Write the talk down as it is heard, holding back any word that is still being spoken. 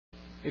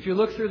If you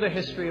look through the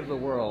history of the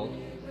world,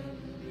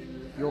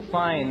 you'll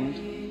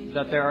find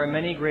that there are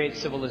many great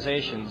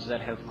civilizations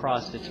that have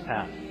crossed its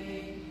path.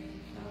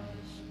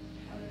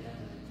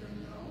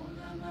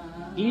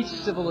 Each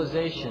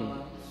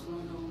civilization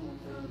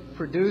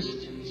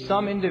produced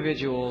some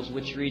individuals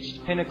which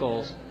reached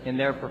pinnacles in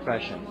their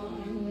profession.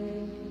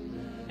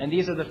 And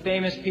these are the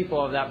famous people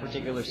of that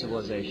particular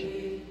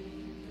civilization.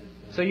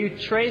 So you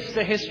trace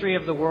the history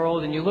of the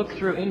world and you look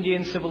through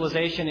Indian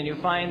civilization and you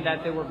find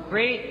that there were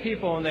great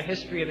people in the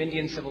history of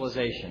Indian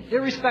civilization,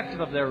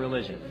 irrespective of their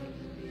religion.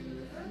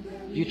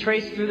 You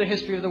trace through the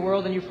history of the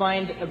world and you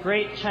find a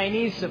great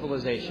Chinese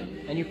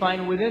civilization. And you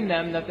find within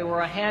them that there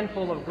were a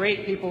handful of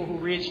great people who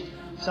reached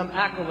some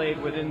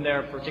accolade within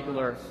their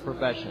particular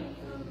profession.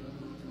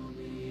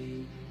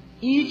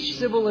 Each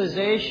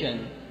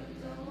civilization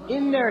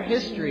in their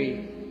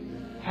history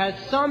has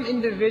some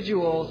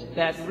individuals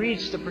that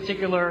reached a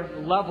particular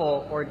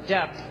level or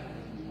depth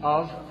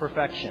of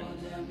perfection.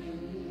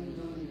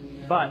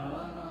 But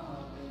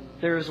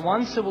there is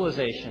one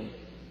civilization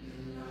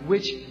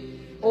which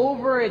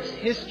over its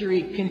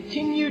history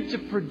continued to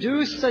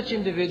produce such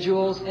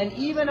individuals, and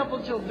even up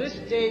until this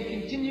day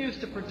continues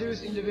to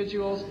produce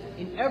individuals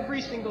in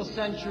every single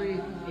century,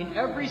 in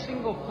every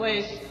single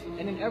place,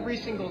 and in every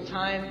single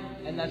time,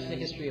 and that's the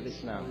history of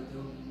Islam.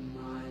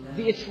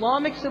 The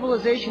Islamic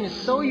civilization is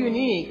so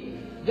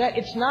unique that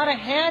it's not a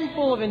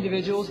handful of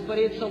individuals, but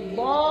it's a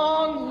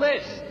long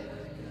list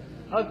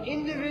of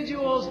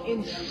individuals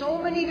in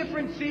so many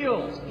different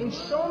fields, in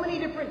so many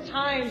different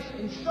times,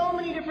 in so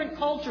many different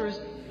cultures,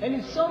 and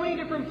in so many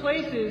different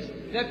places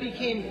that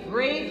became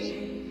great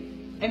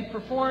and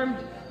performed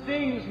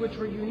things which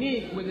were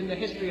unique within the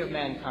history of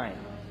mankind.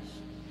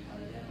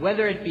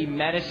 Whether it be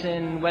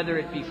medicine, whether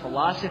it be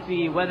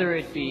philosophy, whether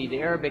it be the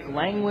Arabic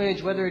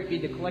language, whether it be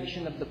the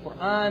collection of the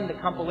Quran, the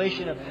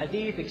compilation of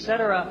hadith,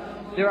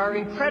 etc., there are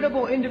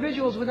incredible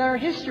individuals within our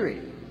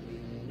history.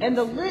 And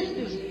the list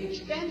is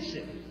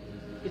extensive.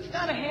 It's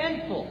not a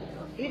handful.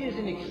 It is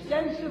an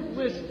extensive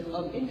list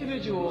of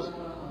individuals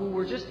who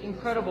were just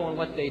incredible in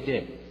what they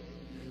did.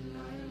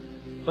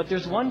 But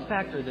there's one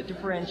factor that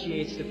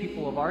differentiates the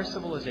people of our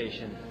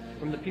civilization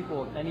from the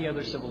people of any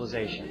other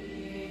civilization.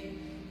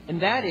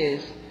 And that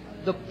is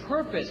the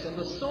purpose and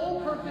the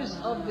sole purpose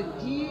of the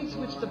deeds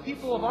which the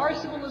people of our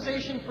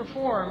civilization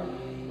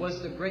performed was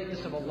the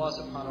greatness of Allah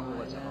subhanahu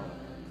wa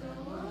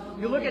ta'ala.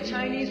 You look at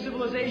Chinese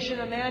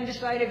civilization, a man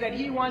decided that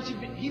he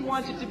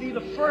wanted to be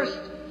the first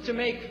to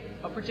make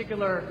a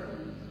particular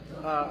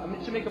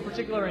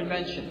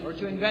invention or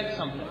to invent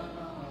something,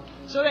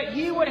 so that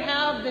he would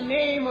have the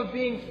name of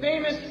being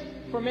famous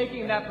for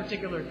making that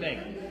particular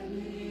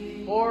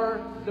thing.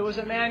 Or there was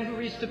a man who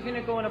reached the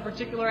pinnacle in a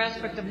particular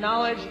aspect of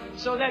knowledge,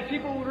 so that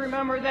people would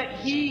remember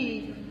that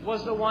he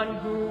was the one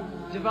who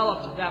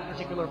developed that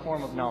particular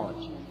form of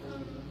knowledge.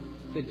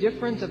 The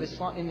difference of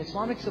in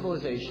Islamic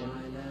civilization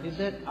is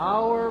that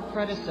our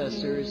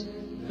predecessors,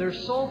 their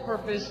sole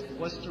purpose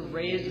was to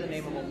raise the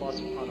name of Allah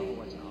subhanahu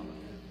wa ta'ala.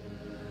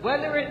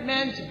 Whether it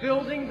meant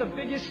building the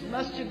biggest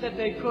masjid that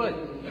they could,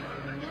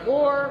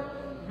 or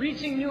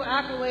reaching new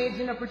accolades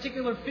in a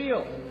particular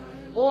field,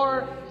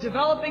 or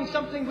developing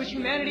something which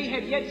humanity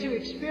had yet to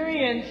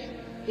experience,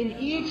 in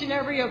each and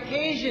every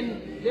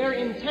occasion, their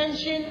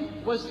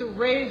intention was to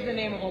raise the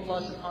name of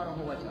Allah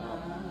subhanahu wa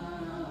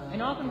ta'ala.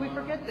 And often we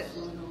forget this.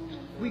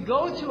 We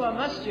go to a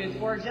masjid,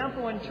 for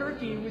example in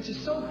Turkey, which is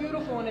so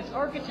beautiful in its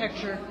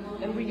architecture,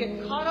 and we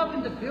get caught up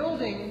in the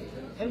building,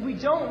 and we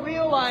don't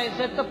realize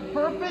that the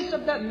purpose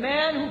of that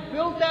man who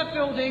built that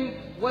building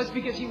was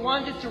because he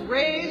wanted to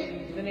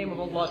raise the name of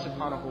Allah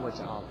subhanahu wa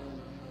ta'ala.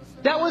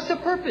 That was the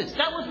purpose.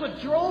 That was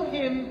what drove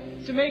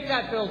him to make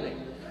that building.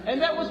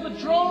 And that was what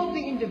drove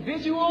the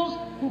individuals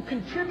who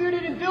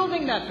contributed in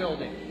building that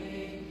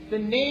building. The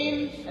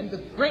name and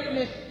the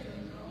greatness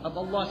of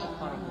Allah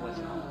subhanahu wa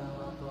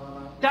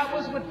ta'ala. That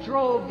was what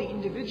drove the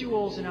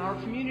individuals in our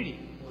community.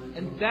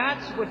 And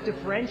that's what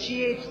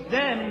differentiates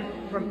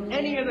them from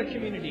any other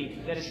community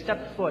that has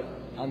stepped foot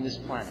on this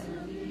planet.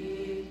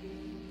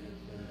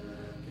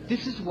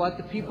 This is what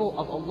the people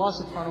of Allah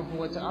subhanahu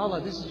wa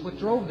ta'ala, this is what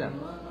drove them.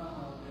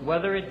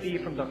 Whether it be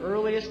from the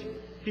earliest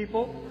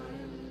people,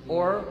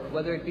 or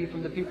whether it be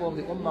from the people of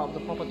the Ummah of the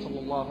Prophet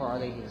sallallahu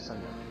alaihi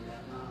wasallam.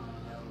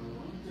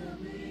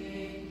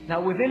 Now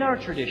within our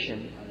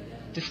tradition,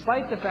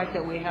 despite the fact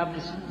that we have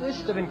this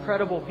list of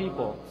incredible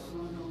people,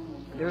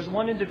 there's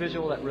one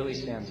individual that really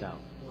stands out.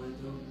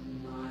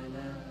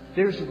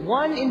 There's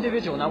one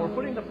individual, now we're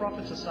putting the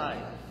prophets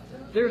aside,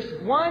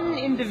 there's one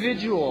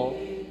individual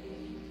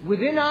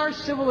within our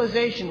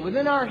civilization,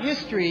 within our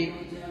history,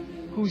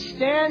 who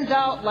stands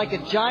out like a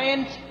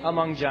giant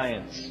among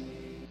giants.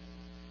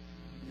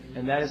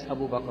 And that is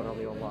Abu Bakr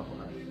radiallahu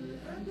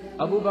anhu.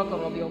 Abu Bakr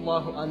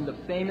radiallahu anhu, the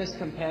famous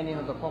companion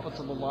of the Prophet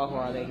sallallahu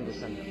alaihi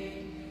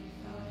wasallam.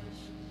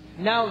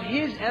 Now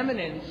his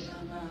eminence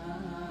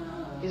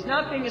is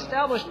not being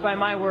established by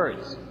my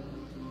words.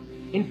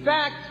 In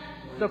fact,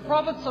 the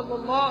Prophet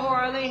sallallahu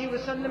alaihi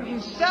wasallam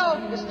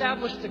himself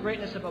established the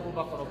greatness of Abu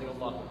Bakr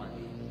radiallahu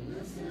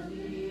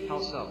anhu. How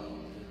so?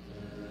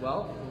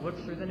 Well, look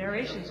through the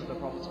narrations of the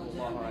Prophet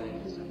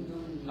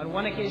ﷺ. On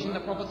one occasion,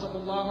 the Prophet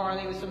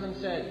ﷺ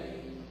said,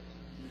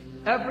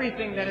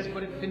 everything that has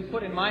been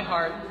put in my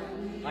heart,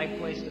 I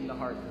placed in the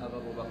heart of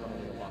Abu Bakr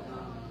radiallahu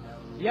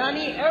anhu.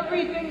 Yani,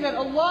 everything that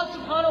Allah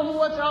subhanahu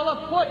wa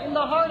ta'ala put in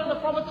the heart of the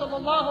Prophet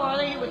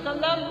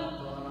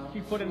ﷺ,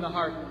 He put in the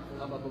heart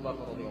of Abu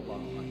Bakr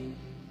radiallahu anhu.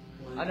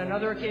 On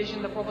another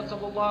occasion, the Prophet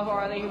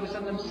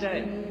ﷺ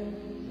said,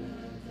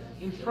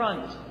 in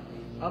front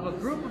of a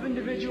group of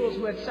individuals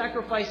who had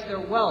sacrificed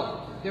their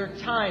wealth, their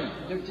time,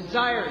 their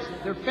desires,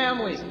 their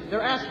families,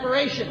 their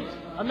aspirations.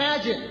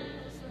 Imagine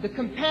the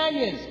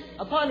companions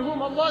upon whom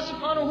Allah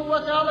subhanahu wa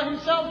ta'ala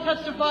Himself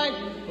testified,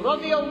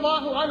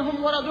 radiyallahu anhum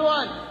wa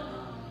radu'an,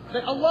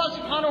 that Allah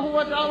subhanahu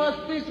wa ta'ala is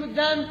pleased with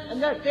them and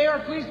that they are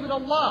pleased with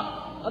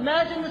Allah.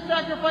 Imagine the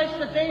sacrifice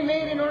that they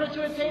made in order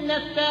to attain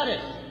that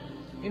status.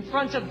 In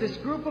front of this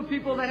group of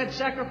people that had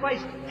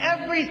sacrificed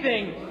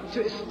everything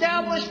to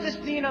establish this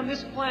deen on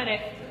this planet,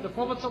 the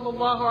Prophet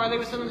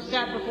ﷺ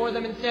sat before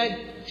them and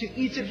said, to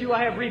each of you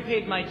I have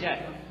repaid my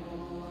debt.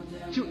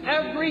 To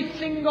every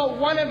single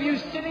one of you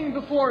sitting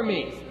before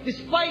me,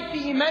 despite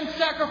the immense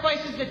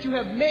sacrifices that you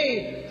have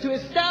made to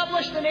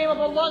establish the name of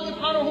Allah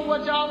subhanahu wa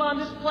ta'ala on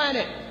this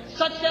planet,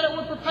 such that it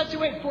would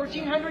perpetuate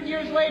 1400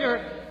 years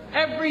later,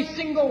 every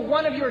single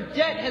one of your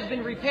debt has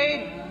been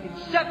repaid,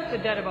 except the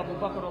debt of Abu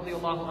Bakr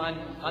radiallahu anhu.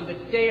 On the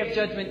day of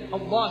judgment,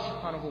 Allah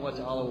subhanahu wa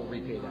ta'ala will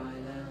repay them.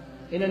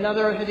 In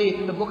another hadith,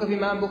 in the book of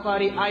Imam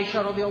Bukhari,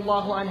 Aisha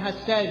radiallahu anha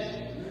says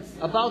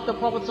about the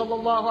Prophet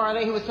sallallahu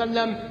alaihi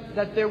wasallam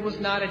that there was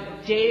not a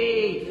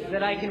day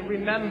that I can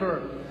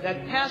remember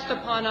that passed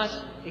upon us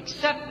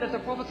except that the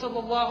Prophet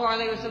sallallahu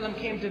alaihi wasallam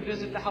came to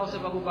visit the house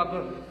of Abu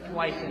Bakr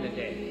twice in a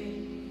day.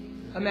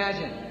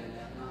 Imagine.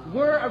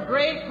 Were a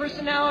great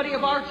personality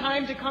of our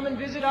time to come and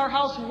visit our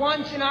house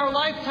once in our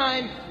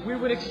lifetime, we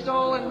would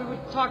extol and we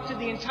would talk to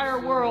the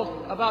entire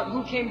world about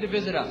who came to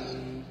visit us.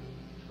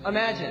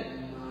 Imagine.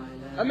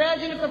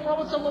 Imagine if the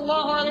Prophet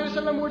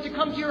ﷺ were to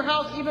come to your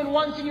house even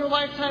once in your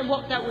lifetime,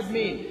 what that would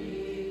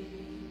mean.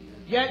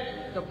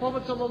 Yet, the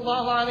Prophet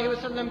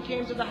ﷺ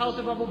came to the house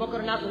of Abu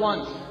Bakr not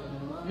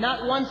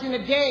once in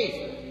a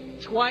day,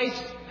 twice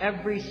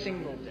every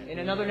single day. In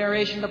another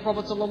narration, the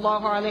Prophet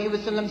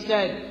ﷺ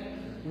said,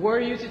 were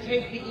you to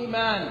take the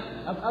iman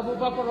of Abu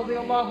Bakr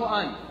radiallahu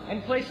anh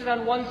and place it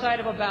on one side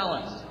of a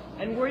balance,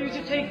 and were you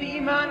to take the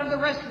iman of the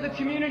rest of the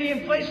community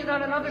and place it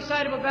on another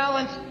side of a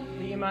balance,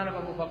 the iman of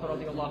Abu Bakr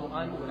radiallahu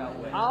anh would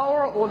outweigh.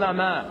 Our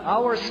ulama,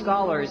 our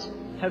scholars,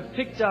 have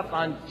picked up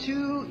on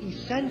two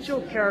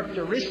essential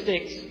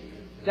characteristics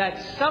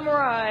that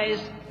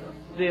summarize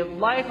the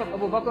life of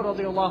Abu Bakr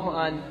radiallahu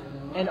anh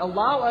and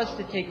allow us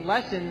to take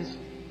lessons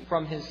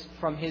from his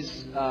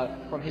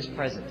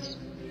presence.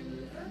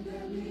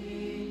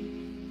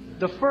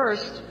 The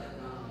first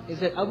is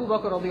that Abu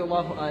Bakr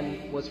radiallahu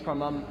anh was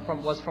from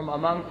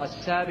among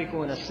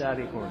as-sabiqun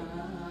as-sabiqun.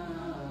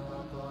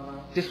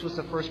 This was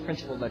the first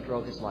principle that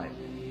drove his life.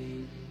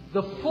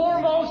 The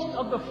foremost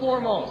of the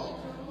foremost.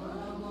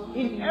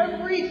 In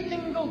every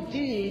single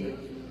deed,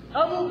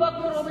 Abu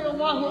Bakr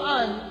radiallahu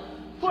anh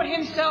put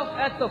himself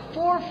at the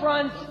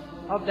forefront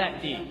of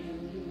that deed.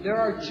 There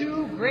are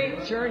two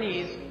great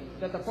journeys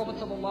that the Prophet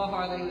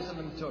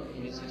ﷺ took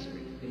in his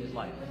history, in his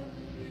life.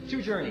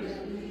 Two journeys.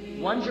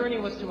 One journey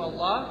was to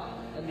Allah,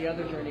 and the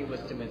other journey was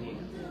to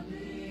Medina.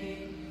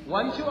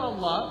 One to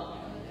Allah,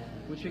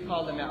 which we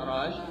call the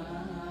Mi'raj,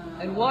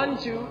 and one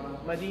to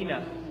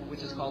Medina,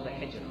 which is called the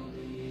Hijrah.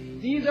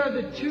 These are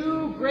the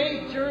two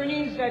great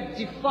journeys that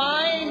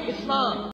define Islam.